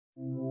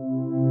Ci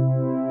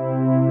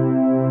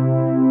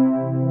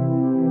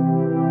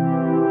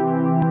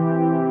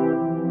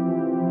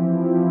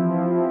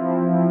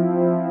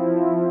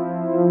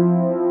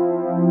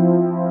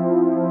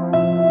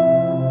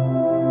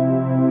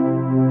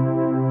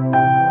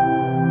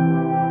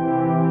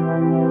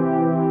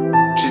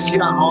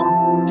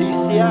siamo? Ci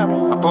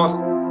siamo. A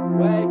posto.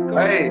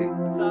 Welcome. Hey,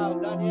 Ciao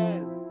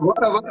Daniel.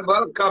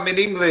 welcome in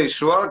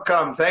English.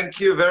 Welcome. Thank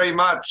you very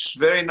much.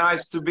 Very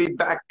nice to be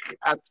back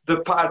at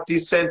the party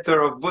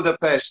center of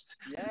Budapest,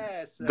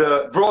 Yes.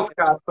 the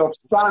broadcast of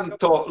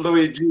Santo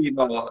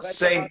Luigino, welcome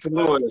St. back.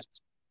 Louis.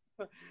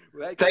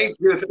 Welcome. Thank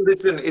you.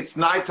 Listen, it's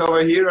night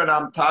over here and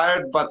I'm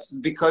tired, but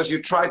because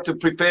you tried to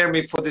prepare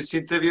me for this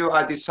interview,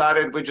 I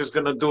decided we're just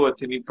going to do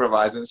it and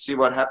improvise and see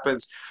what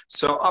happens.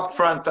 So up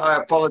front, I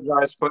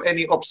apologize for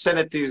any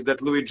obscenities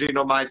that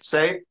Luigino might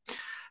say.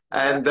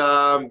 And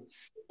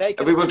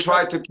we will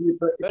try to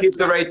keep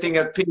the rating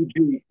at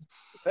PG.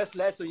 First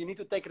lesson, you need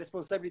to take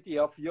responsibility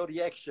of your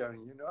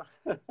reaction, you know.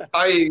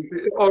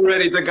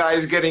 Already the guy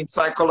is getting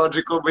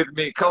psychological with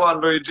me. Come on,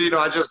 Luigino,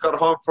 I just got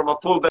home from a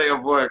full day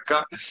of work.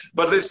 Huh?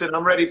 But listen,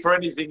 I'm ready for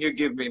anything you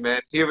give me,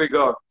 man. Here we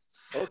go.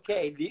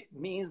 Okay, this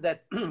means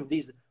that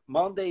this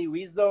Monday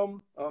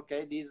wisdom,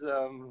 okay, this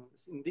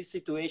in this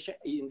situation,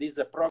 in this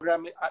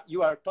program,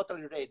 you are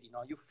totally ready, you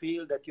know, you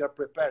feel that you are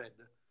prepared.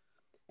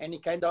 Any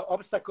kind of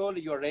obstacle,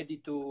 you are ready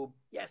to,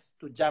 yes,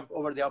 to jump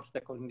over the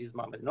obstacle in this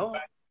moment, no?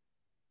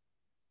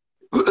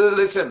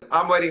 Listen,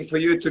 I'm waiting for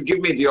you to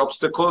give me the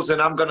obstacles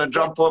and I'm going to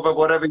jump over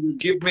whatever you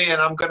give me and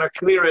I'm going to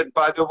clear it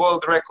by the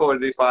world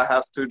record if I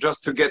have to,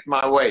 just to get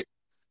my way.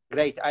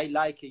 Great. I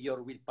like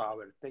your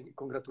willpower. Thank you.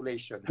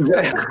 Congratulations.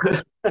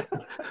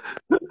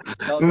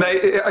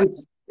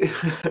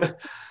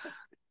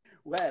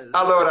 Well,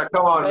 allora,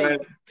 come on, man.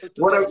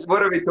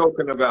 What are we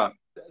talking about?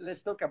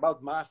 Let's talk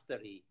about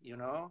mastery, you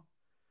know.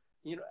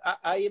 You know,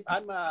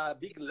 I'm a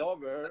big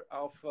lover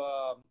of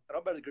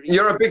Robert Greene.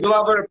 You're a big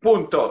lover,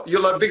 punto.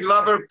 You're a big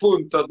lover,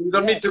 punto. You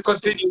don't need to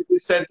continue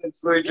this sentence,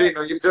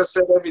 Luigino. You've just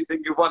said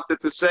everything you wanted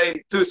to say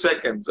in 2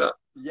 seconds.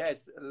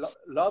 Yes,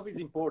 love is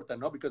important,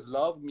 no? Because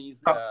love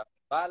means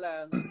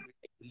balance,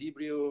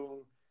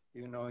 equilibrium.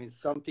 You know, it's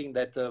something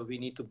that we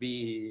need to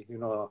be, you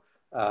know,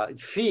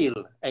 feel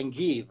and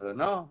give,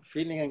 no?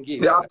 Feeling and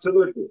give. Yeah,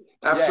 absolutely.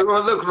 Absolutely.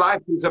 Yeah. Look,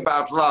 life is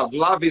about love.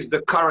 Love is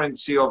the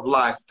currency of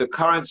life, the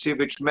currency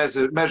which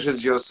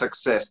measures your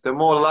success. The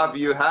more love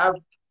you have,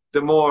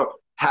 the more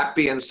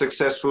happy and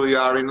successful you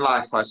are in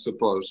life, I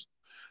suppose.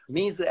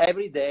 Means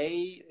every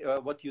day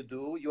what you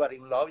do, you are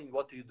in love in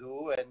what you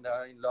do and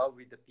in love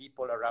with the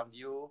people around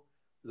you.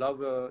 Love,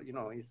 you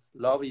know,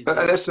 love is...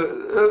 Adesso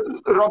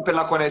rompe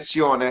la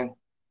connessione.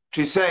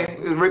 Ci sei?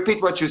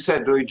 Repeat what you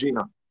said,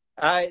 Luigino.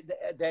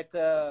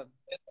 That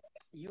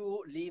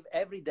you live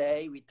every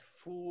day with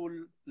full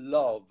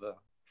love,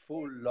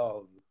 full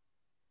love.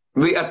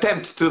 We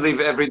attempt to live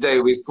every day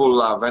with full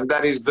love, and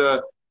that is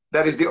the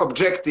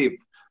objective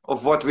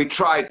of what we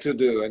try to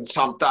do. And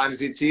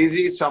sometimes it's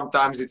easy,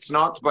 sometimes it's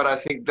not. But I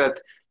think that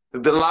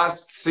the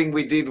last thing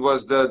we did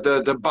was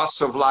the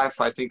bus of life,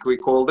 I think we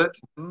called it.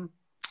 Mm-hmm.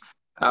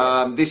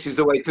 Yes. This is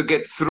the way to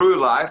get through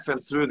life and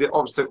through the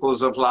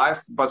obstacles of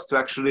life, but to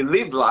actually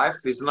live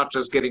life is not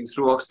just getting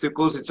through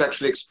obstacles, it's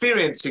actually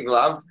experiencing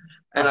love.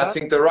 And I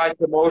think the right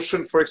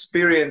emotion for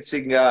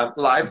experiencing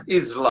life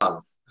is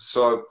love.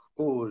 So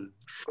cool.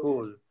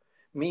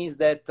 Means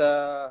that,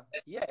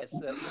 yes,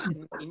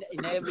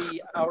 in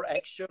every our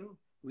action,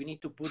 we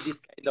need to put this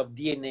kind of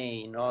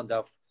DNA, you know,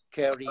 of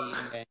caring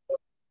and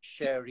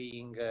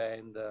sharing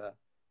and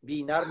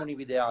be in harmony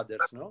with the others,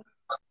 no?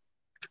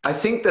 I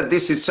think that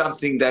this is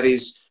something that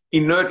is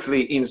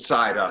inertly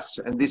inside us,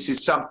 and this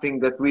is something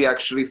that we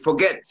actually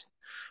forget,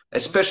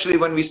 especially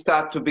when we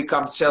start to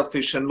become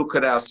selfish and look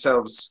at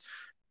ourselves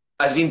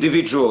as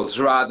individuals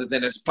rather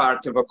than as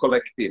part of a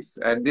collective.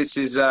 And this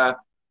is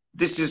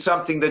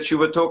something that you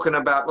were talking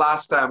about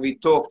last time we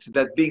talked,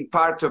 that being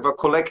part of a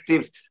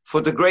collective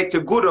for the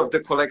greater good of the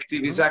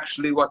collective is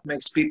actually what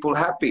makes people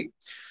happy.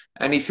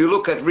 And if you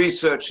look at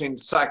research in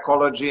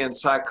psychology and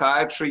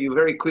psychiatry, you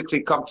very quickly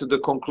come to the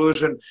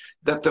conclusion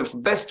that the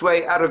best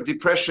way out of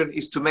depression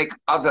is to make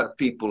other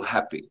people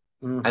happy.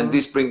 Mm-hmm. And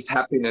this brings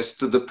happiness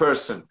to the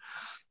person.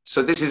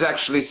 So this is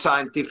actually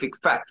scientific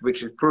fact,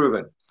 which is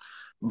proven.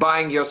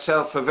 Buying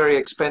yourself a very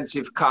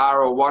expensive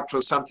car or watch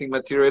or something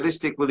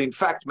materialistic will in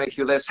fact make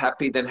you less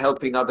happy than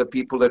helping other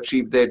people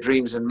achieve their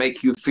dreams and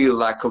make you feel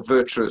like a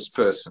virtuous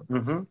person.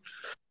 Mm-hmm.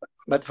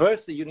 But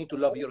first you need to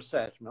love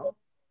yourself, no?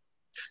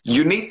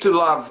 You need to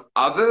love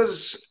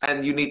others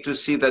and you need to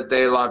see that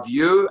they love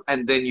you,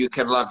 and then you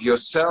can love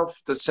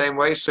yourself the same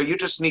way. So you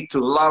just need to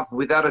love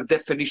without a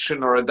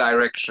definition or a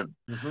direction.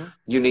 Mm-hmm.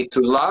 You need to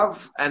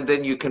love and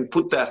then you can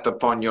put that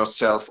upon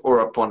yourself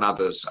or upon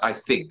others, I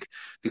think.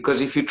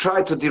 Because if you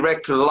try to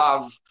direct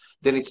love,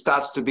 then it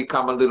starts to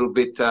become a little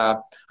bit,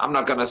 I'm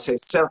not going to say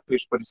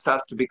selfish, but it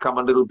starts to become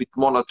a little bit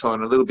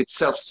monotone, a little bit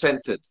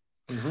self-centered.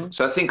 Mm-hmm.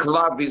 So I think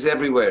love is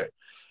everywhere.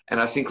 And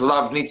I think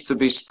love needs to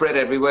be spread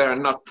everywhere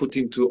and not put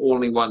into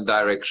only one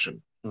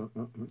direction.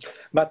 Mm-hmm.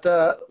 But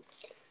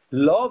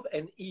Love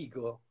and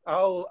ego.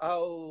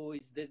 How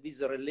is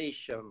this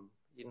relation?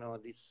 You know,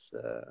 this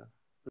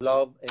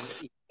love and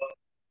ego.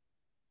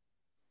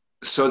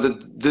 So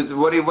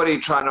what are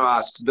you trying to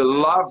ask? The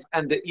love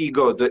and the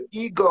ego. The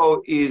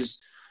ego is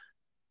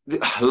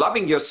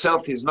loving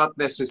yourself is not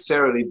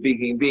necessarily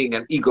being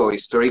an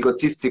egoist or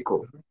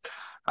egotistical.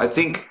 I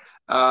think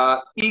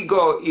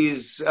ego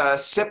is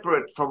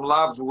separate from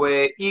love,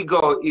 where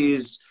ego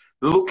is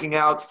looking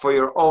out for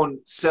your own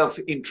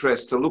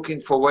self-interest or looking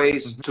for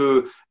ways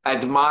to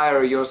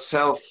admire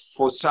yourself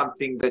for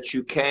something that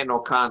you can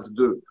or can't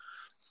do.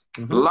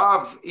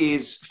 Love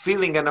is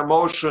feeling an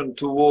emotion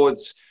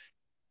towards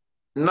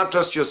not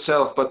just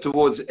yourself, but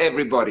towards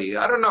everybody.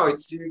 I don't know,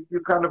 you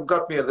kind of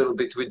got me a little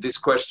bit with this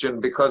question,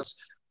 because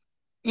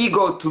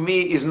ego to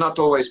me is not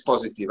always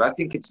positive. I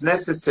think it's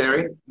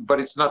necessary, but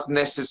it's not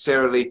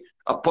necessarily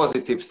a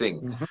positive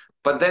thing.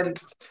 But then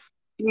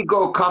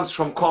ego comes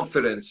from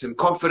confidence, and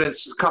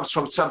confidence comes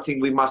from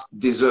something we must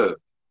deserve.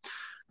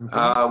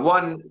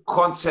 One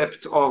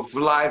concept of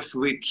life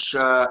which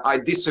I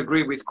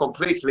disagree with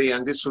completely,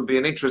 and this will be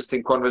an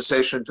interesting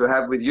conversation to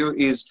have with you,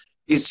 is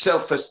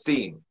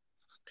self-esteem.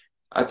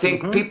 I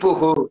think people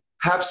who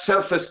have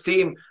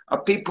self-esteem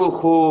are people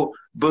who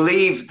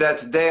believe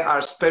that they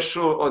are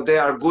special or they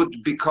are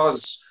good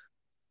because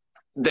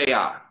they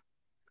are.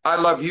 I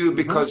love you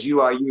because you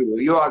are you.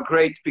 You are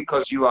great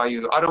because you are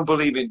you. I don't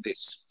believe in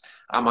this,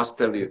 I must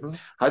tell you.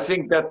 I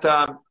think that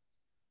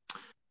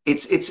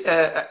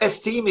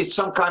esteem is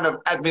some kind of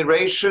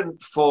admiration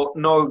for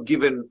no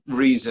given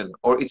reason,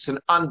 or it's an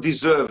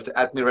undeserved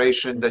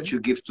admiration that you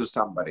give to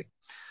somebody.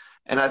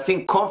 And I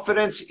think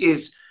confidence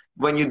is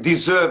when you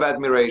deserve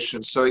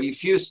admiration. So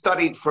if you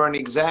studied for an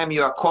exam,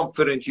 you are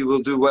confident you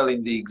will do well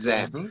in the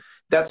exam.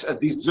 That's a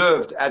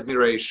deserved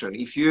admiration.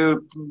 If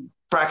you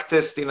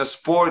practiced in a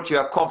sport, you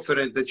are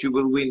confident that you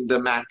will win the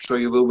match or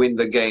you will win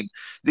the game.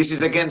 This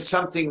is again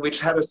something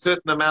which had a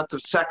certain amount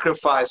of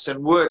sacrifice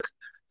and work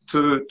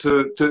to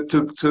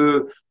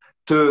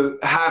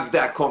have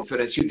that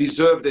confidence. You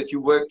deserve that, you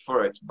worked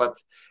for it. But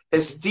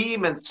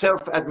esteem and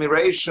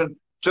self-admiration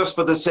just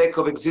for the sake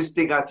of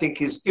existing, I think,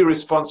 is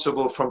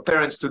irresponsible from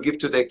parents to give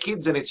to their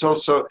kids, and it's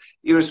also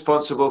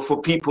irresponsible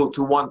for people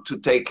to want to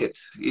take it.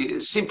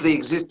 Simply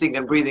existing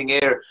and breathing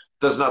air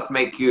does not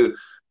make you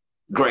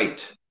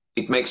great.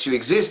 It makes you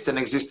exist, and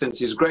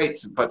existence is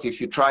great. But if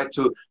you try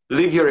to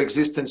live your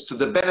existence to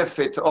the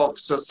benefit of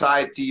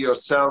society,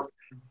 yourself,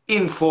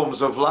 in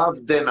forms of love,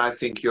 then I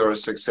think you're a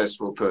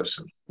successful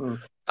person.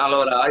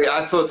 Allora,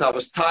 I thought I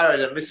was tired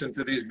and listened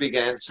to these big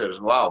answers.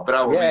 Wow,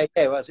 bravo. Yeah,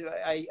 but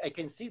I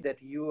can see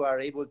that you are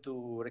able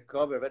to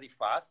recover very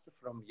fast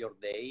from your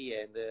day,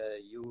 and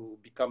you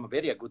become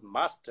very a good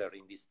master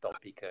in this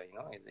topic. You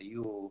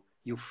know,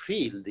 you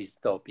feel this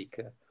topic.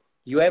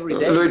 You every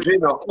day.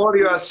 Luigino, all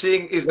you are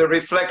seeing is a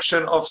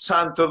reflection of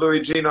Santo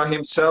Luigino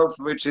himself,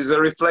 which is a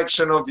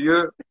reflection of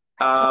you.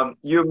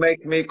 You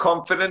make me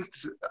confident.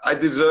 I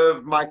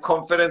deserve my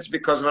confidence,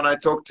 because when I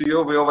talk to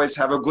you, we always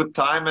have a good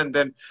time, and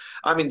then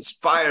I'm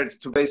inspired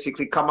to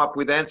basically come up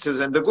with answers.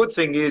 And the good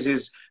thing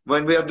is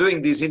when we are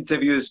doing these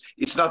interviews,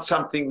 it's not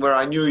something where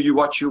I knew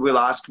what you will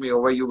ask me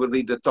or where you will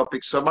lead the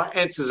topic. So my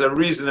answers are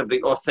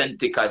reasonably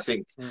authentic, I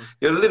think.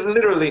 You're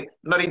literally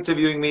not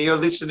interviewing me, you're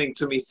listening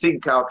to me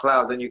think out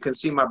loud, and you can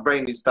see my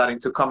brain is starting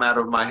to come out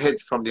of my head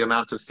from the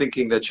amount of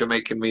thinking that you're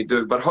making me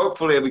do. But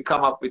hopefully we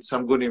come up with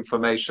some good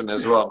information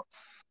as well.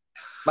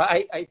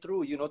 But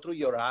through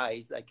your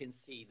eyes, I can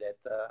see that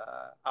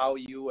how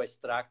you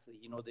extract,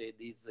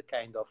 this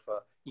kind of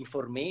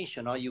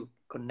information, or you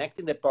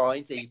connecting the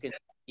points, and you can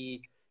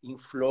see in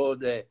flow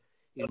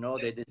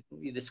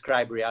you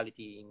describe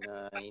reality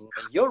in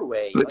your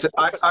way. Listen,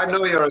 I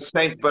know you're a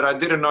saint, but I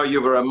didn't know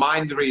you were a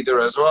mind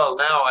reader as well.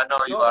 Now I know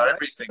you are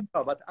everything.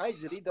 No, but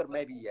eyes reader,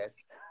 maybe yes.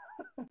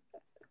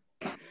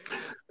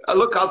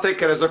 Look, I'll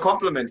take it as a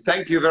compliment.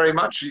 Thank you very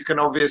much. You can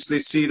obviously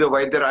see the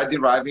way that I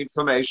derive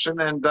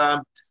information,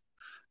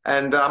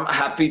 and I'm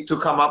happy to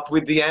come up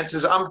with the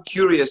answers. I'm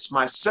curious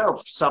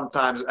myself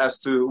sometimes as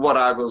to what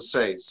I will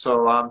say.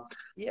 So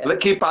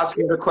let's keep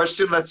asking the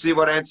question. Let's see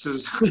what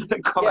answers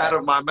come out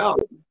of my mouth.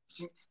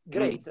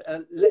 Great.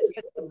 Let's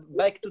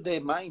back to the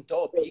main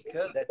topic.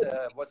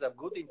 That was a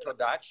good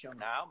introduction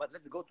now, but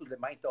let's go to the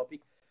main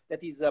topic.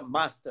 That is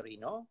mastery,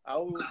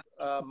 how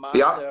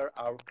master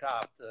our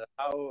craft,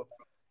 how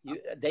you,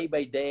 day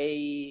by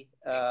day,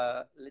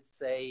 let's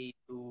say,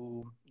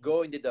 to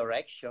go in the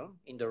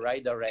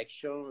right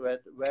direction,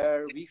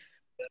 where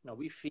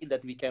we feel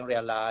that we can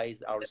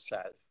realize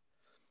ourselves.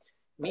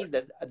 Means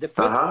that the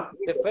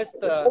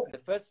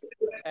first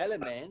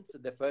elements,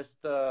 the first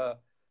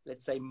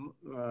let's say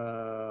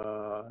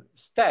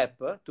step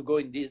to go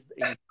in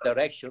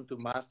direction to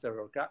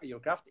master your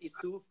craft is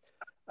to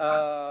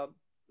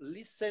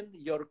listen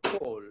your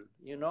call,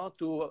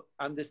 to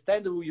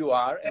understand who you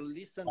are and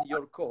listen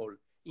your call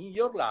in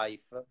your life.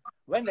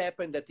 When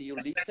happened that you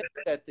listen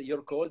that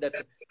your call, that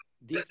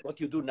this what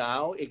you do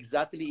now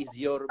exactly is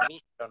your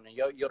mission,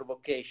 your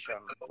vocation?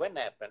 When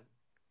happened?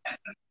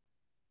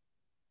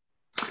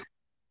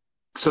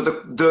 So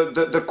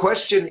the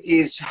question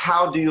is,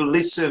 how do you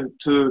listen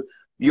to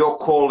your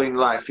call in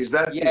life? Is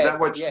that Yes,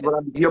 what, yes,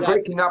 you're exactly,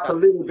 breaking up a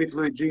exactly. little bit,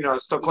 Luigino?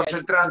 Sto Yes,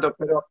 concentrando,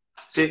 però.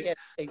 Sì. yes,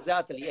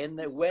 exactly. And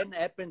when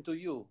happened to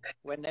you?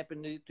 When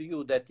happened to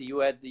you that you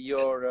had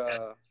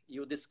your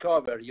you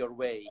discover your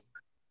way?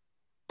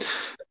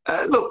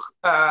 Look,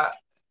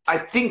 I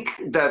think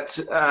that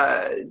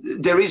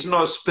there is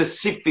no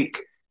specific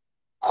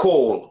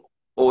call,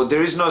 or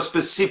there is no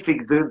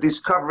specific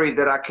discovery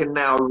that I can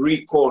now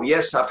recall.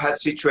 Yes, I've had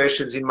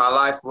situations in my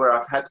life where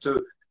I've had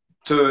to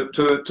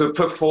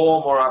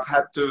perform, or I've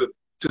had to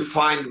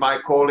find my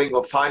calling,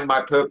 or find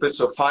my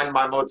purpose, or find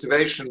my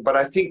motivation. But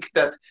I think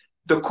that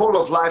the call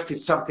of life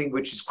is something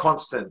which is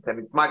constant, and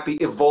it might be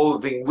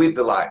evolving with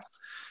the life.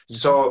 Mm-hmm.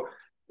 So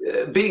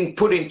being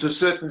put into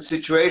certain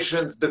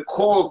situations, the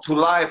call to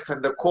life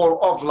and the call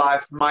of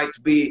life might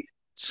be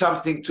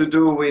something to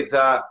do with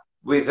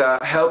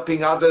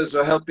helping others,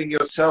 or helping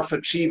yourself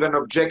achieve an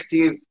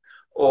objective,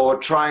 or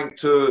trying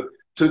to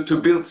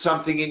build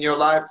something in your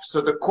life. So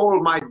the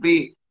call might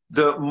be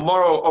the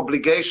moral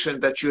obligation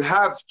that you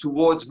have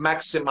towards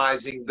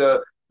maximizing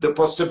the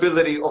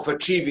possibility of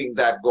achieving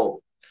that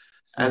goal.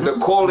 And the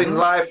Mm-hmm. call in Mm-hmm.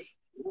 life,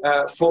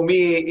 for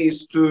me,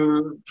 is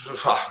to,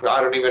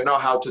 I don't even know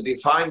how to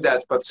define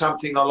that, but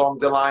something along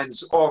the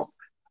lines of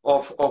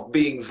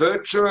being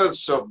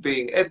virtuous, of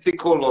being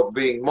ethical, of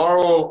being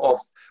moral,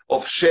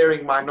 of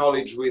sharing my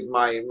knowledge with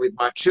my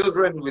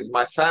children, with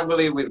my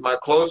family, with my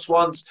close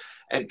ones,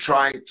 and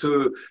trying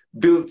to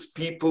build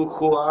people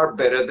who are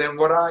better than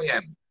what I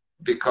am.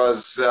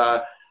 Because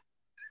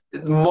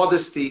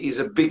modesty is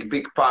a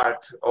big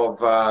part of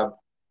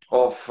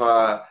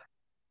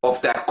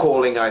that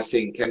calling, I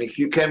think. And if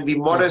you can be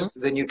Mm-hmm.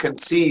 modest, then you can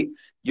see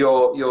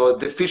your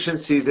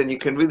deficiencies, and you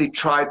can really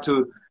try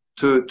to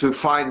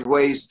find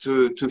ways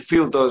to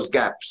fill those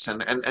gaps,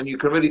 and you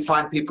can really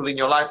find people in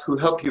your life who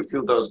help you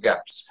fill those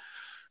gaps.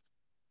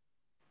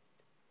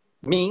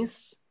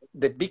 Means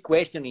the big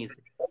question is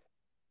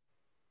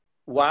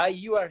why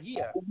you are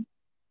here.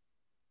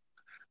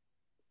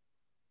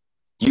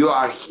 You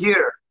are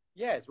here.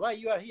 Yes, why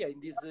you are here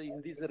in this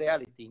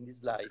reality, in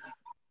this life.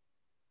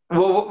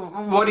 Well,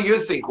 what do you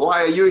think?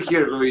 Why are you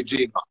here,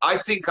 Luigi? I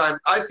think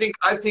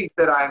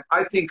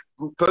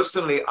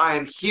personally, I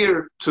am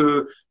here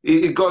to,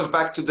 it goes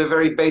back to the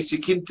very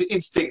basic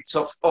instincts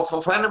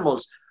of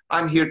animals.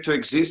 I'm here to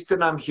exist,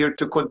 and I'm here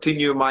to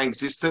continue my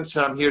existence,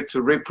 and I'm here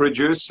to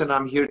reproduce, and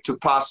I'm here to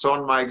pass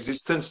on my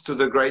existence to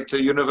the greater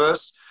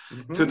universe,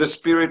 Mm-hmm. to the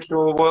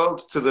spiritual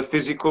world, to the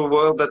physical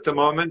world at the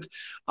moment.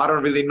 I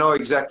don't really know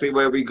exactly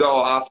where we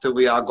go after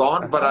we are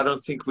gone, but I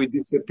don't think we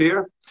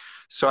disappear.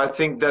 So I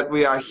think that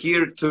we are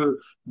here to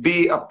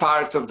be a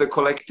part of the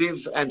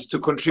collective and to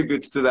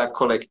contribute to that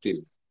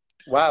collective.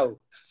 Wow.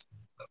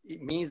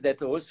 It means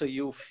that also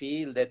you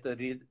feel that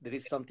there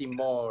is something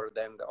more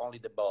than only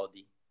the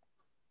body.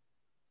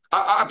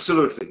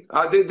 Absolutely.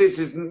 This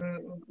is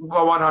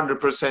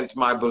 100%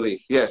 my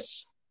belief.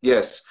 Yes.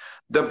 Yes.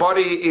 The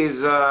body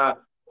is,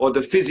 or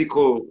the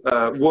physical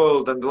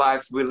world and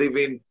life we live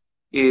in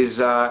is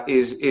a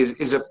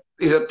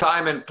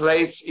time and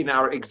place in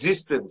our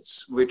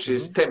existence which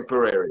is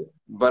temporary.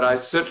 But I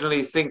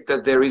certainly think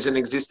that there is an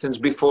existence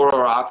before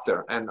or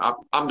after, and I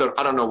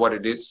don't know what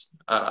it is.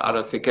 I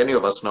don't think any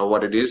of us know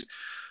what it is.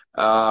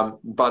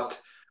 But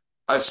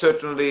I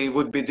certainly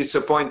would be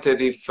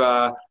disappointed if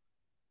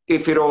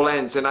it all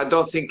ends, and I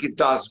don't think it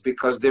does,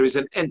 because there is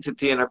an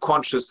entity and a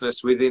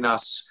consciousness within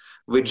us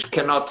which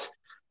cannot,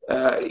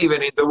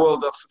 even in the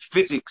world of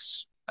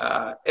physics,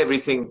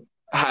 everything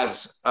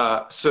has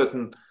a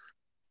certain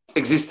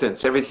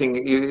existence.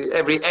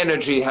 Every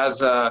energy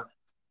has you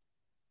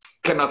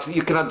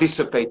cannot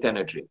dissipate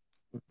energy.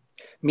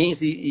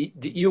 Means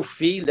you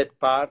feel that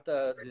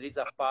there is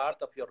a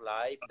part of your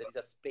life, there is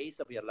a space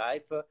of your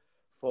life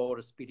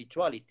for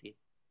spirituality.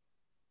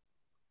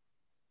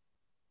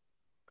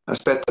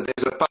 Aspetta,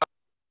 there's a part.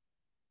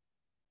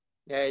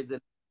 Yeah,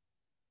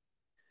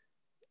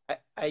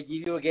 I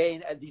give you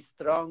again this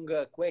strong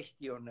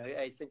question.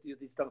 I sent you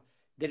this strong.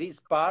 There is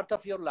part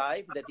of your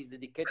life that is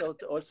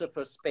dedicated also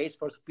for space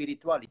for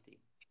spirituality.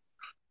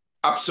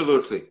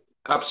 Absolutely.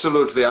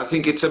 Absolutely. I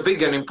think it's a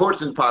big and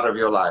important part of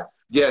your life.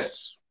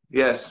 Yes.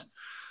 Yes.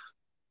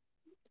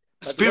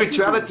 But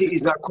spirituality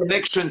is a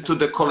connection to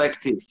the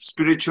collective.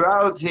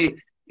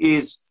 Spirituality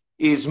is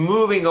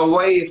moving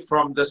away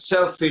from the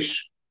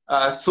selfish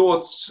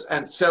thoughts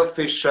and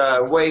selfish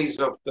ways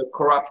of the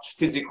corrupt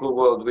physical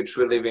world which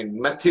we live in,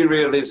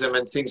 materialism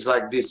and things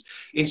like this.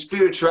 In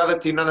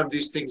spirituality, none of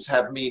these things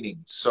have meaning.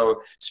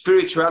 So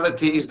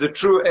spirituality is the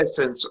true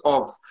essence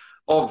of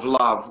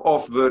love,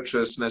 of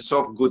virtuousness,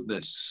 of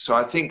goodness. So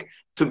I think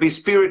to be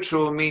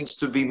spiritual means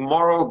to be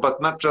moral,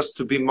 but not just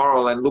to be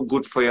moral and look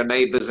good for your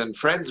neighbors and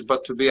friends,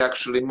 but to be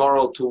actually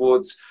moral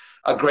towards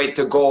a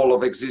greater goal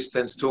of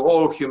existence to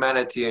all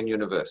humanity and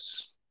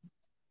universe.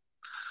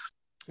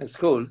 That's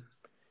cool.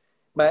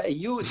 But do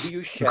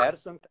you share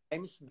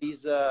sometimes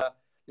this,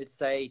 let's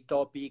say,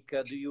 topic?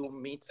 Do you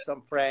meet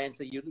some friends?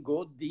 You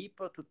go deep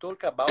to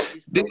talk about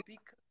this topic?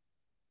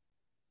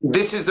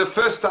 This is the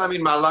first time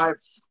in my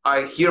life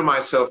I hear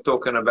myself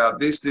talking about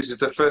this. This is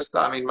the first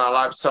time in my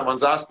life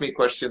someone's asked me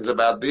questions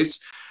about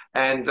this.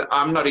 And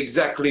I'm not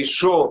exactly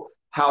sure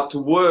how to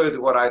word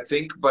what I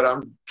think, but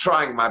I'm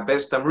trying my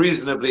best. I'm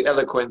reasonably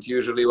eloquent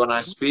usually when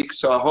I speak,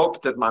 so I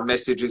hope that my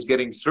message is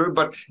getting through.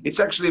 But it's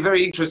actually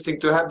very interesting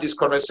to have this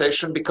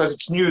conversation because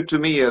it's new to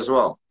me as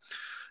well.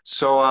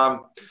 So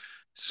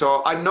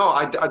I know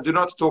I do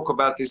not talk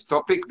about this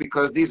topic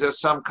because these are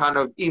some kind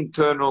of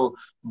internal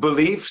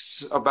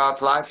beliefs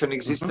about life and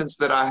existence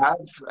that I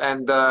have,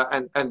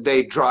 and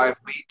they drive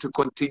me to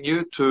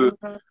continue to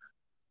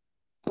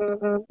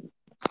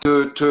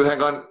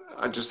hang on.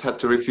 I just had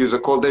to refuse a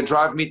call. They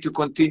drive me to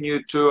continue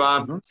to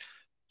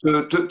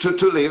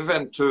live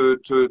and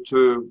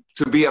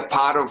to be a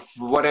part of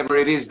whatever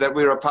it is that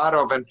we're a part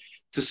of. And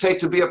to say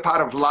to be a part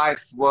of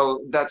life,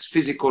 well, that's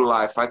physical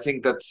life. I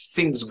think that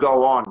things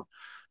go on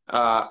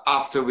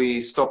after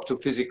we stop to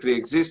physically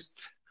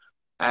exist,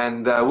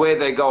 and where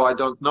they go I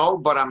don't know,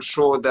 but I'm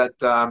sure that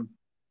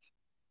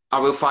I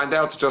will find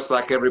out just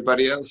like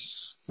everybody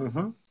else.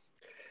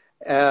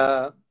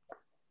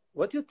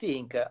 What do you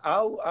think?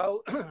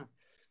 How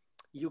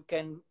you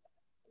can,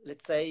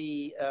 let's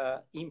say,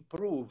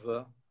 improve,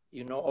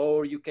 you know,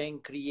 or you can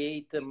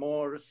create a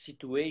more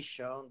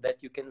situation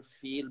that you can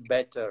feel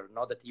better,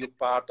 now that you're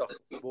part of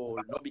the whole,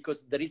 no?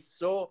 Because there is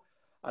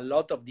a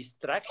lot of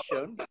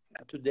distraction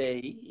today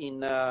in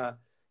the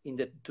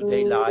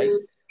today life.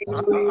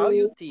 How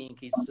you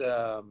think is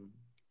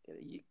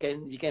you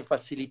can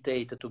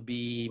facilitate to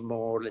be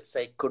more, let's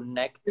say,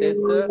 connected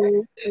with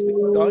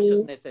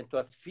consciousness and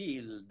to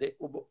feel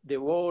the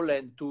whole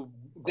and to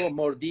go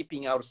more deep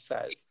in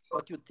ourselves?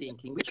 What do you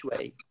think? In which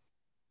way?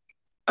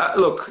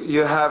 Look,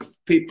 you have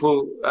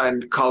people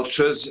and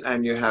cultures,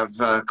 and you have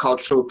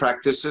cultural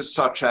practices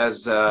such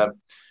as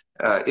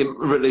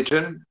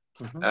religion,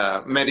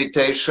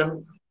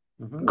 meditation,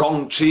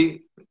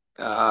 gongchi.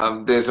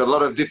 There's a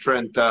lot of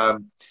different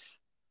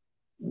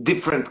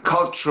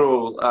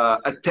cultural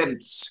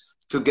attempts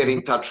to get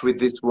in touch with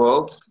this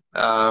world.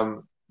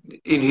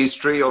 In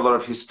history, a lot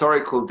of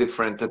historical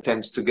different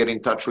attempts to get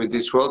in touch with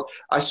this world.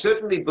 I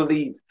certainly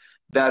believe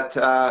that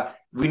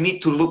we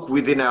need to look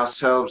within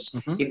ourselves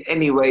in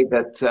any way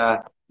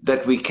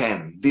that we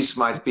can. This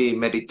might be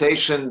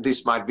meditation,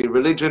 this might be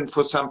religion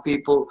for some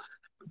people,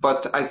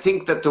 but I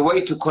think that the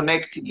way to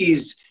connect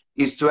is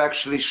to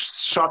actually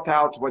shut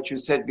out what you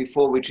said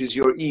before, which is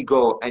your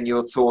ego and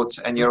your thoughts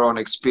and your own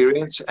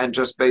experience, and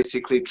just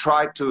basically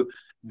try to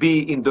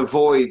be in the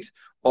void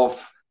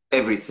of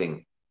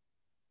everything.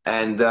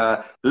 And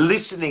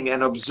listening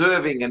and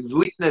observing and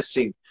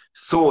witnessing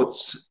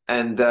thoughts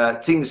and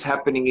things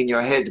happening in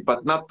your head,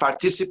 but not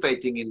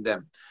participating in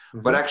them,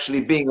 but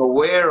actually being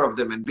aware of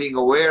them and being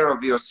aware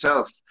of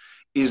yourself,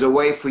 is a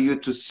way for you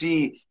to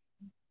see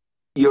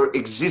your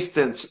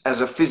existence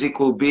as a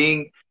physical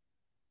being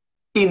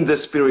in the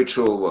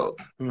spiritual world.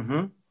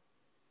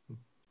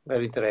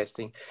 Very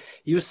interesting.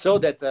 You saw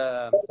that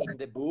in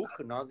the book,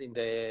 not in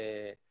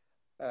the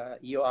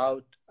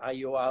I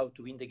Go Out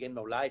to Win the Game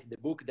of Life, the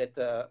book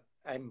that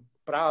I'm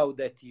proud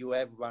that you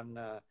have one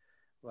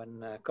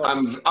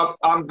copy.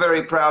 I'm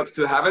very proud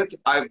to have it.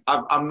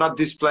 I'm not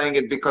displaying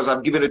it because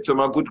I've given it to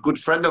my good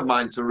friend of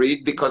mine to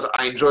read, because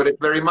I enjoyed it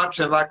very much.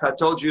 And like I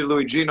told you,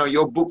 Luigino,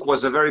 your book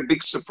was a very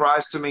big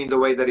surprise to me in the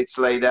way that it's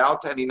laid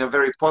out, and in a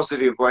very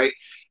positive way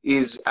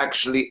is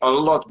actually a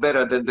lot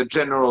better than the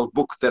general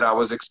book that I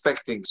was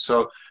expecting.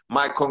 So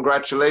my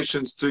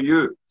congratulations to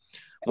you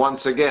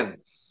once again.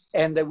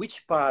 And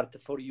which part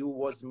for you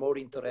was more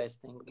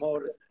interesting,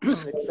 more,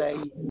 let's say,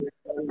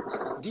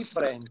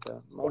 different,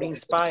 more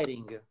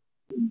inspiring?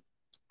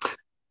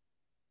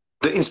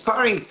 The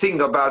inspiring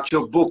thing about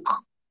your book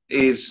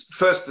is,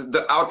 first,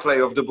 the outlay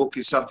of the book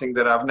is something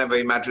that I've never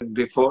imagined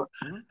before.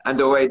 And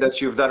the way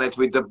that you've done it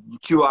with the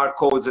QR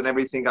codes and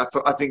everything, I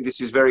think this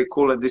is very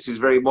cool, and this is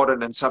very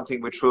modern, and something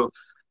which will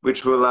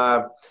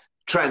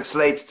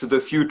translate to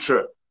the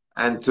future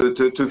and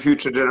to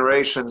future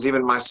generations.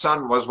 Even my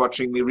son was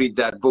watching me read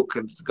that book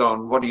and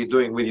going, what are you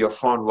doing with your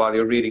phone while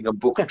you're reading a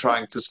book,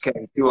 trying to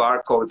scan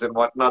QR codes and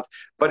whatnot?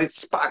 But it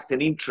sparked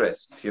an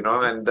interest, you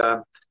know,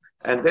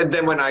 and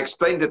then when I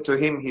explained it to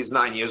him, he's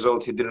 9 years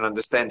old, he didn't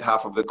understand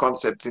half of the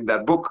concepts in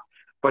that book,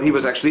 but he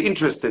was actually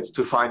interested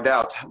to find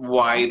out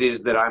why it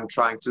is that I'm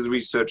trying to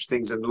research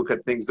things and look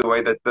at things the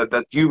way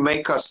that you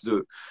make us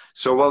do.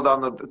 So well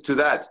done to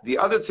that. The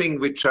other thing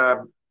which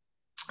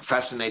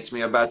fascinates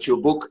me about your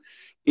book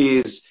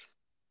is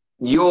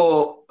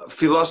your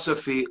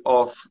philosophy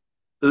of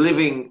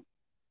living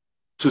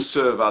to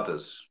serve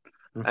others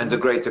and the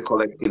greater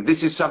collective.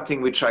 This is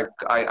something which I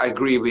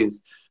agree with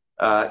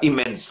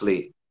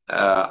immensely.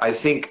 I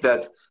think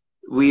that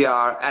we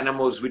are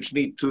animals which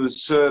need to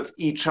serve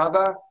each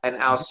other and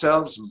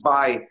ourselves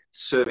by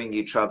serving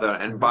each other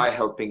and by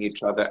helping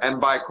each other and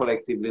by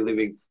collectively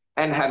living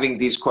and having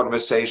these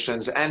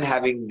conversations and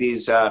having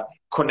these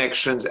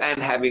connections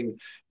and having,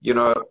 you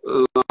know,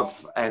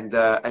 love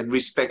and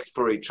respect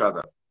for each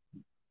other.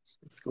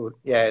 It's good.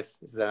 Yes.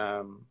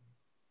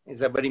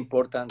 It's a very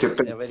important,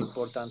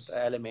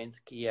 element,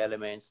 key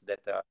elements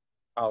that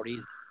are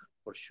easy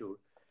for sure.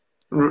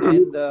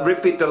 And,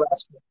 repeat the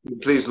last question,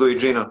 please,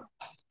 Luigino.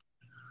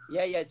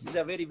 Yeah, yes, it's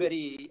a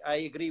very, I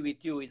agree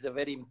with you. It's a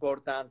very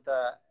important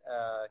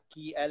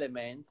key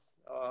elements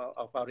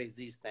of our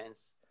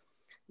existence.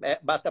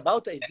 But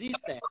about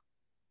existence,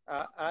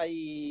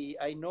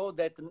 I know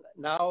that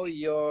now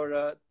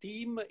your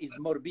team is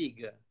more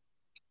big.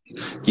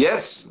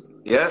 Yes.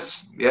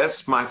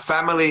 My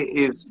family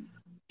is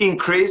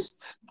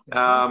increased.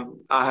 I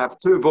have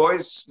two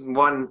boys,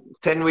 one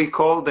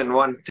 10-week-old and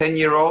one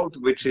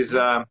 10-year-old, which is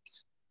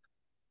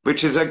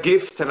a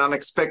gift, an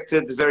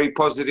unexpected, very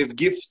positive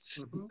gift.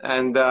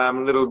 And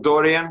little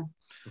Dorian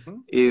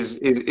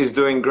is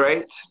doing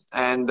great.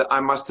 And I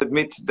must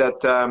admit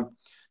that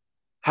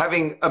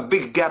having a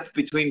big gap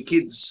between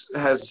kids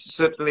has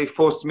certainly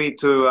forced me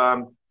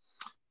to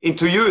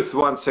into youth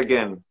once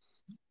again.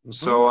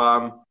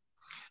 So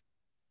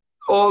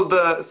all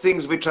the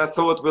things which I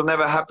thought will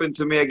never happen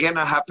to me again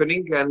are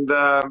happening, and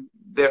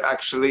they're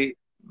actually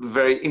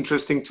very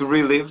interesting to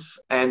relive.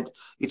 And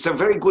it's a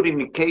very good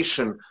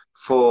indication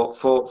for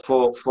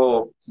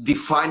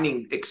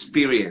defining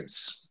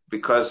experience,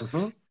 because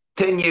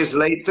 10 years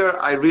later,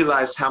 I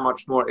realized how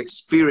much more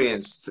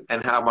experienced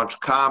and how much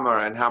calmer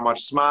and how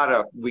much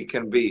smarter we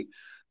can be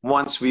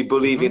once we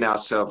believe in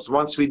ourselves.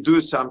 Once we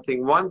do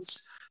something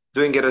once,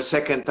 doing it a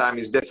second time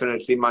is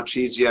definitely much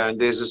easier. And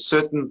there's a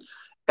certain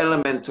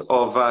element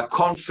of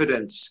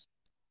confidence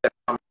that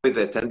comes with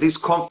it. And this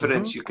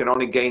confidence you can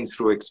only gain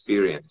through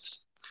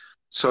experience.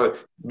 So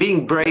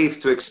being brave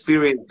to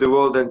experience the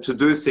world and to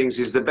do things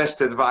is the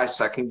best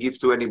advice I can give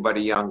to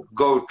anybody young.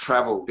 Go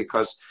travel,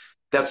 because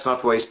that's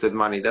not wasted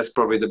money. That's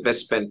probably the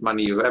best spent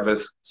money you've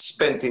ever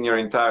spent in your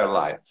entire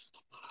life.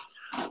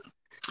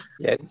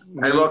 Yeah,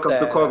 and welcome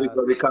to COVID,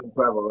 where we can't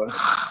travel.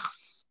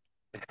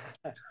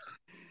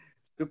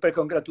 Super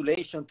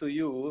congratulations to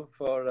you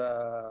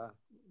for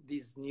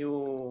this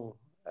new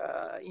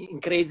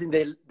increasing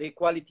the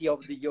quality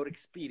of your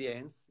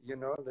experience. You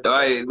know.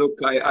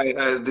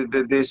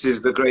 This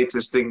is the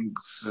greatest thing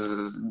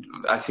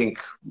I think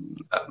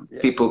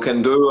people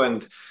can do,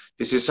 and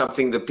this is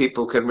something that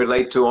people can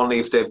relate to only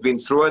if they've been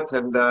through it.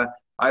 And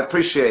I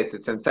appreciate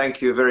it, and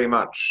thank you very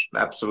much.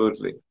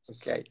 Absolutely.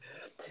 Okay,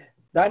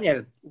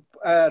 Daniel,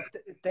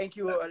 thank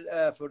you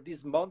for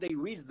this Monday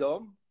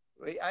wisdom.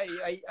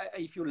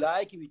 If you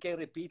like, we can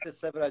repeat it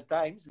several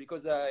times,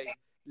 because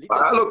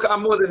look,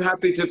 I'm more than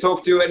happy to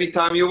talk to you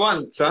anytime you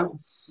want, huh?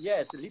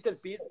 Yes, a little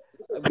piece.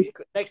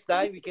 Next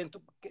time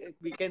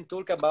we can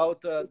talk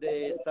about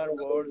the Star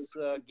Wars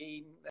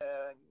game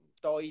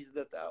toys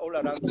that are all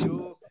around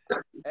you.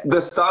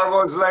 The Star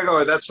Wars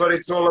Lego, that's what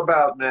it's all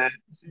about, man.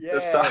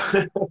 Yes,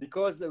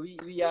 because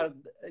we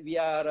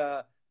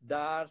are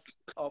Darth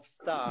of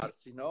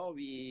Stars, you know.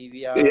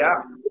 We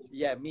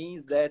are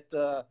means that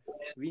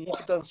we need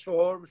to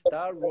transform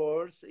Star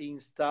Wars in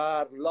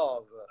Star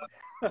Love.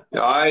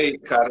 Ay,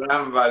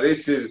 caramba,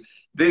 this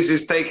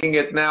is taking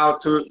it now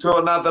to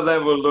another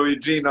level,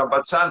 Luigino.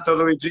 But Santo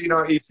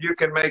Luigino, if you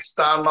can make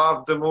Star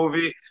Love the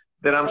movie,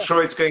 then I'm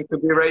sure it's going to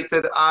be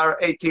rated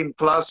R18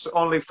 plus,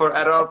 only for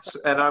adults,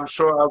 and I'm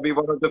sure I'll be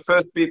one of the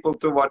first people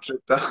to watch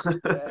it.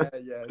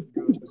 Yes,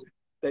 good.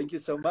 Thank you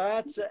so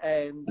much,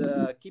 and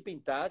keep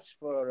in touch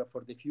for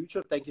the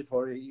future. Thank you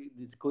for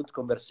this good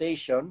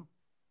conversation.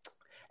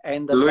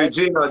 And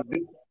Luigino,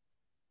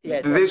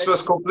 this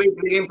was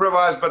completely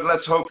improvised, but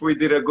let's hope we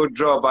did a good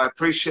job. I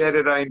appreciate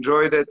it, I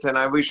enjoyed it, and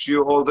I wish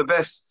you all the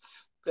best.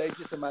 Thank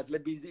you so much.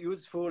 Let's be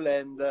useful,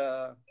 and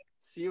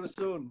see you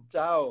soon.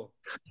 Ciao.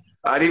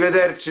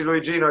 Arrivederci,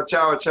 Luigino.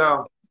 Ciao,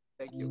 ciao.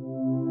 Thank you.